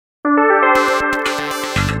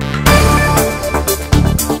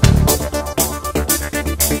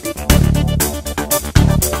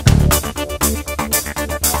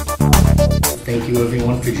you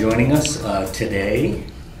everyone for joining us. Today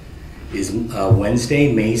is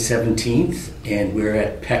Wednesday, May 17th, and we're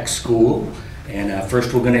at Peck School. And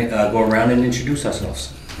first we're going to go around and introduce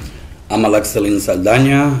ourselves. I'm Alexalin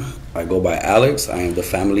Saldana. I go by Alex. I am the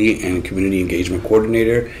Family and Community Engagement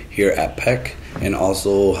Coordinator here at Peck and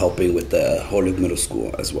also helping with the Holyoke Middle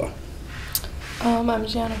School as well. I'm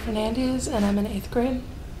Gianna Fernandez and I'm in 8th grade.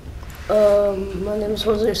 My name is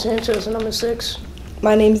Jose Sanchez and I'm in 6th.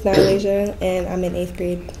 My name is Nylasia and I'm in 8th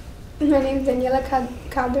grade. My name is Daniela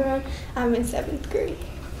Calderon. I'm in 7th grade.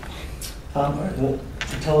 All right, well,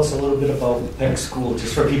 tell us a little bit about Peck School,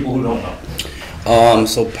 just for people who don't know.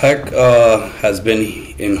 So Peck has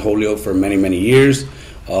been in Holyoke for many, many years.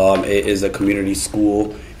 It is a community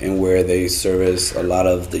school and where they service a lot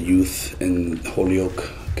of the youth in Holyoke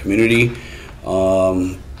community.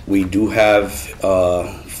 We do have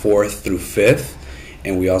 4th through 5th,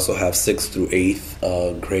 and we also have 6th through 8th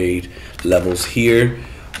grade levels here.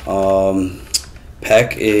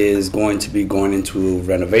 Peck is going to be going into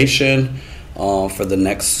renovation for the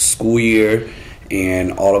next school year,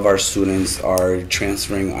 and all of our students are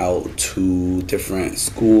transferring out to different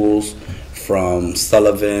schools from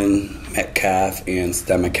Sullivan, Metcalf, and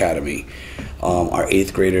STEM Academy. Our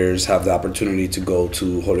 8th graders have the opportunity to go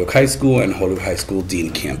to Holyoke High School and Holyoke High School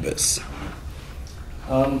Dean Campus.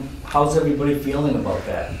 How's everybody feeling about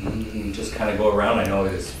that? You can just kind of go around. I know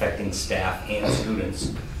it's affecting staff and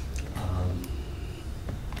students.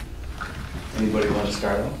 Anybody want to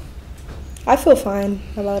start off? I feel fine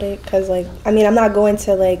about it because, I'm not going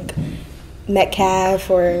to, Metcalf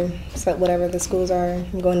or whatever the schools are.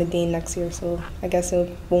 I'm going to Dean next year, so I guess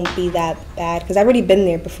it won't be that bad because I've already been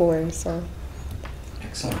there before, so.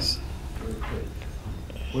 Excellent. Very good.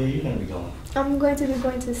 Where are you going to be going? I'm going to be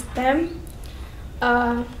going to STEM.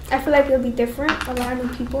 I feel like it'll be different, a lot of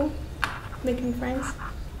new people, making friends.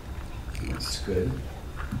 That's good.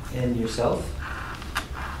 And yourself?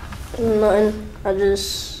 Nothing.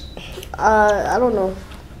 I don't know.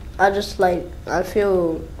 I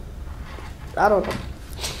feel, I don't know.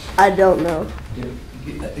 I don't know.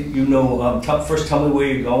 First tell me where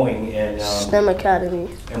you're going. And STEM Academy.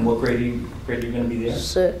 And what grade are you going to be there?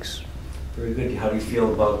 6. Very good. How do you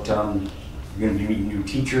feel about you're going to be meeting new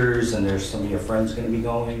teachers, and there's some of your friends going to be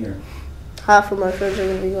going? Or Half of my friends are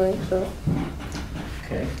going to be going, so.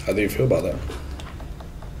 Okay. How do you feel about that?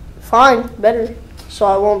 Fine, better. So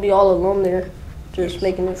I won't be all alone there, just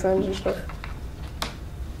making new friends and stuff.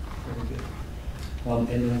 Very good.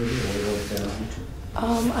 And what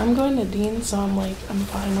about you? I'm going to Dean, so I'm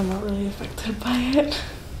fine. I'm not really affected by it.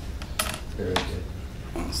 Very good.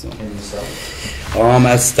 Awesome. And yourself?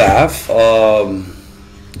 As staff,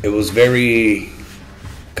 it was very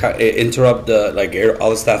all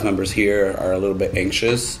the staff members here are a little bit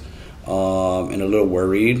anxious and a little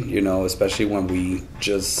worried, especially when we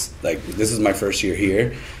just this is my first year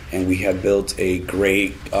here, and we have built a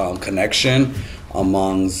great connection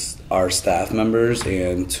amongst our staff members,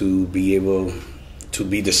 and to be able to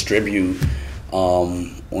be distribute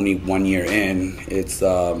only 1 year in, it's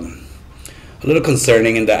a little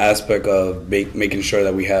concerning in the aspect of making sure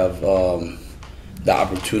that we have the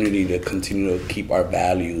opportunity to continue to keep our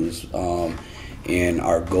values and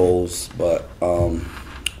our goals, but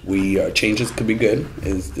changes could be good.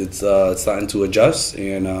 It's starting to adjust,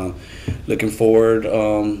 and looking forward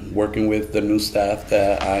working with the new staff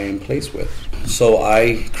that I am placed with. So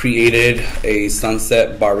I created a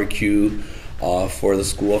sunset barbecue for the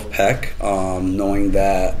School of Peck, knowing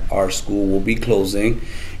that our school will be closing,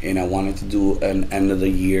 and I wanted to do an end of the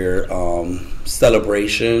year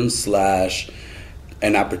celebration /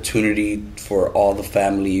 an opportunity for all the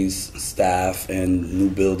families, staff, and new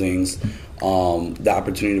buildings, the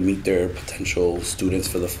opportunity to meet their potential students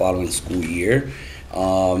for the following school year,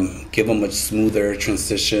 give them a smoother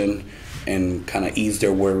transition, and kind of ease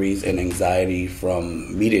their worries and anxiety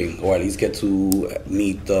from meeting, or at least get to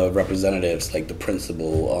meet the representatives like the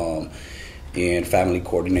principal and family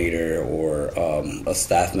coordinator, or a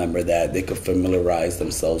staff member that they could familiarize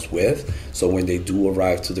themselves with. So when they do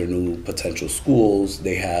arrive to their new potential schools,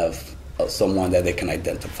 they have someone that they can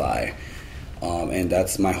identify. And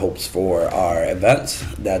that's my hopes for our event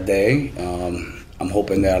that day. I'm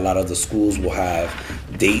hoping that a lot of the schools will have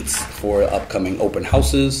dates for upcoming open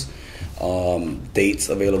houses, dates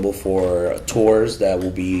available for tours that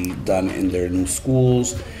will be done in their new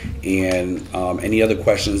schools, and any other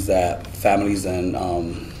questions that families and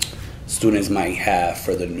students might have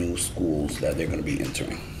for the new schools that they're going to be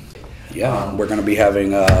entering. Yeah, we're going to be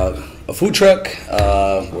having a food truck.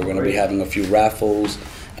 We're going to be having a few raffles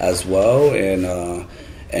as well, and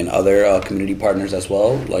and other community partners as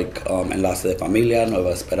well, like Enlace de Familia, Nueva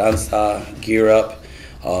Esperanza, Gear Up,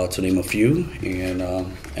 to name a few,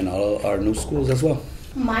 and all our new schools as well.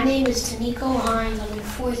 My name is Taniko Hines. I'm in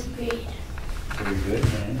 4th grade. Very good,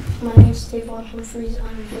 man. My name is Stefan Humphreys.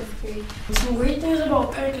 I'm in 5th grade. Some great things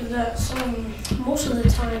about Peck is that most of the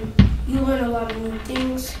time you learn a lot of new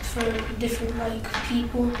things for different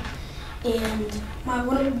people. And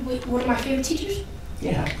one of my favorite teachers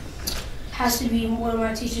Yeah. has to be one of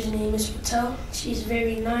my teachers named Miss Patel. She's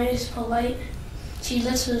very nice, polite. She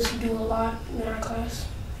lets us do a lot in our class.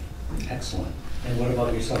 Excellent. And what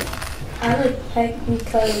about yourself? I like Peck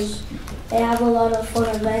because they have a lot of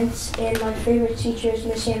fun events, and my favorite teacher is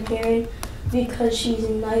Miss Amperi because she's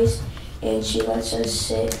nice and she lets us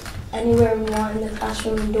sit anywhere we want in the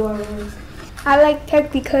classroom and do our work. I like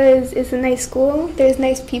Peck because it's a nice school. There's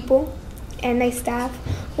nice people and nice staff.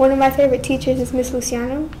 One of my favorite teachers is Miss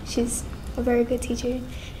Luciano. She's a very good teacher.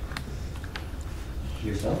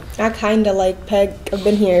 Yourself? I kind of like Peck. I've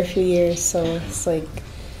been here a few years, so it's like,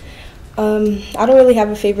 I don't really have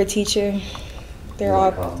a favorite teacher. They're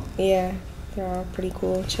all, they're all pretty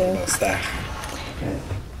cool, chill. Staff. Okay.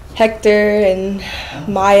 Hector and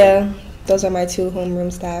Maya, those are my 2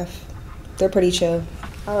 homeroom staff. They're pretty chill.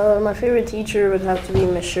 My favorite teacher would have to be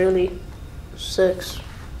Miss Shirley, 6.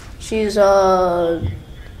 She's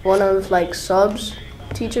one of subs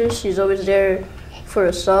teachers. She's always there for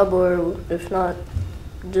a sub, or if not,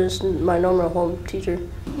 just my normal home teacher.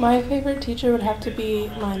 My favorite teacher would have to be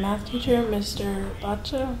my math teacher, Mr.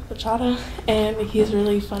 Bachata, and he's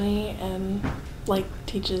really funny and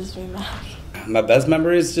teaches me math. My best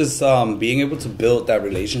memory is just being able to build that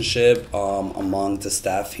relationship among the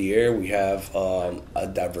staff here. We have a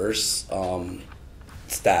diverse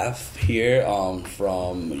staff here,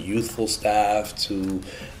 from youthful staff to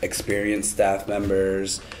experienced staff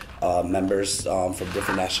members, members from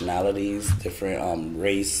different nationalities, different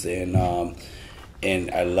race, and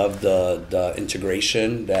I love the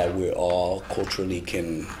integration that we all culturally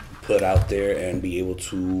can put out there and be able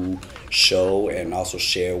to show and also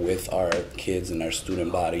share with our kids and our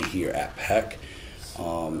student body here at Peck.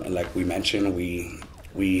 And like we mentioned,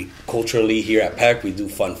 we culturally here at Peck, we do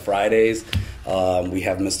Fun Fridays. We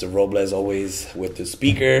have Mr. Robles always with the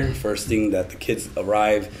speaker. First thing that the kids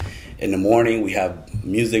arrive in the morning, we have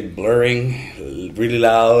music blaring really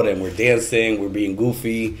loud, and we're dancing, we're being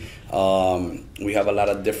goofy. We have a lot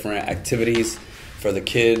of different activities for the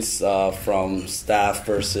kids, from staff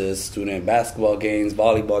versus student basketball games,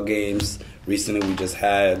 volleyball games. Recently, we just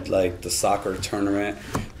had the soccer tournament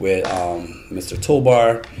with Mr.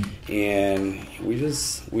 Tobar, and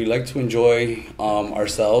we like to enjoy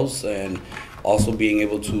ourselves, and also being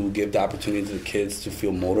able to give the opportunity to the kids to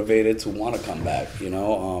feel motivated to want to come back,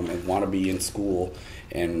 and want to be in school,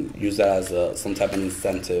 and use that as some type of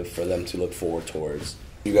incentive for them to look forward towards.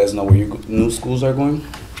 You guys know where your new schools are going?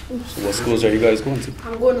 So what schools are you guys going to?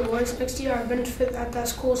 I'm going to Lawrence next year. I've been at that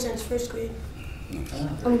school since 1st grade.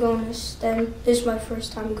 I'm going to STEM. This is my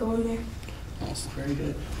first time going there. Awesome. Very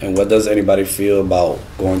good. And what does anybody feel about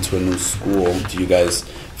going to a new school? Do you guys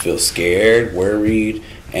feel scared, worried,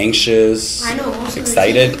 anxious, I know most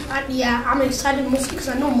excited? Of the teachers, I'm excited mostly because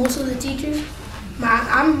I know most of the teachers.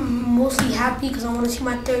 I'm mostly happy because I want to see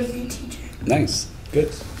my 3rd grade teacher. Nice.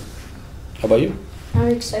 Good. How about you? I'm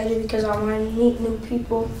excited because I want to meet new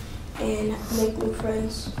people and make new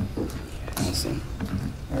friends. Awesome.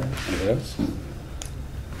 All right. Anybody else?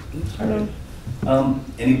 All right.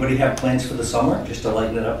 Anybody have plans for the summer? Just to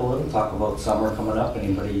lighten it up a little, talk about summer coming up.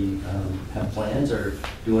 Anybody have plans or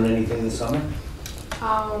doing anything this summer?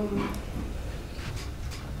 I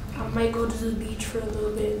might go to the beach for a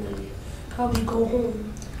little bit and then probably go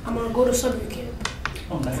home. I'm going to go to summer camp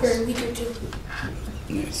for a week or 2.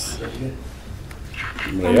 Nice. Very good.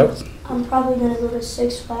 Anybody else? I'm probably going to go to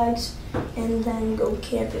Six Flags and then go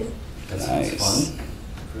camping. That Nice. sounds fun.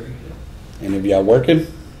 Very good. Any of y'all working?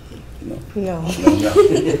 No.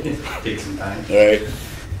 Take some time. All right.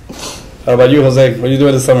 How about you, Jose? What are you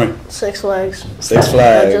doing this summer? Six Flags. Six I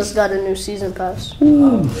Flags. just got a new season pass.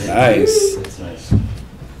 Nice. That's nice.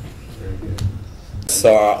 Very good.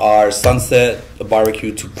 So our Sunset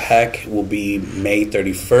Barbecue to Peck will be May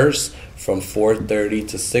 31st from 4:30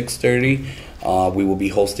 to 6:30. We will be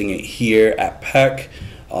hosting it here at Peck.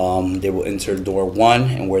 They will enter door 1,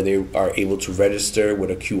 and where they are able to register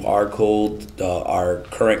with a QR code. Our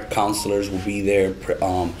current counselors will be there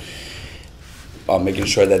making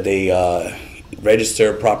sure that they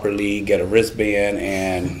register properly, get a wristband,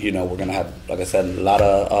 and we're going to have, like I said, a lot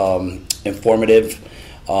of informative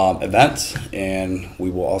event, and we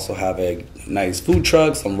will also have a nice food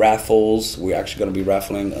truck, some raffles. We're actually going to be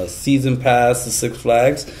raffling a season pass to Six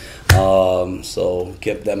Flags, so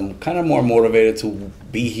get them kind of more motivated to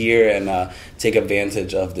be here and take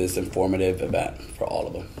advantage of this informative event for all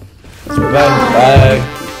of them. That's what we're about.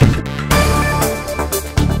 Bye.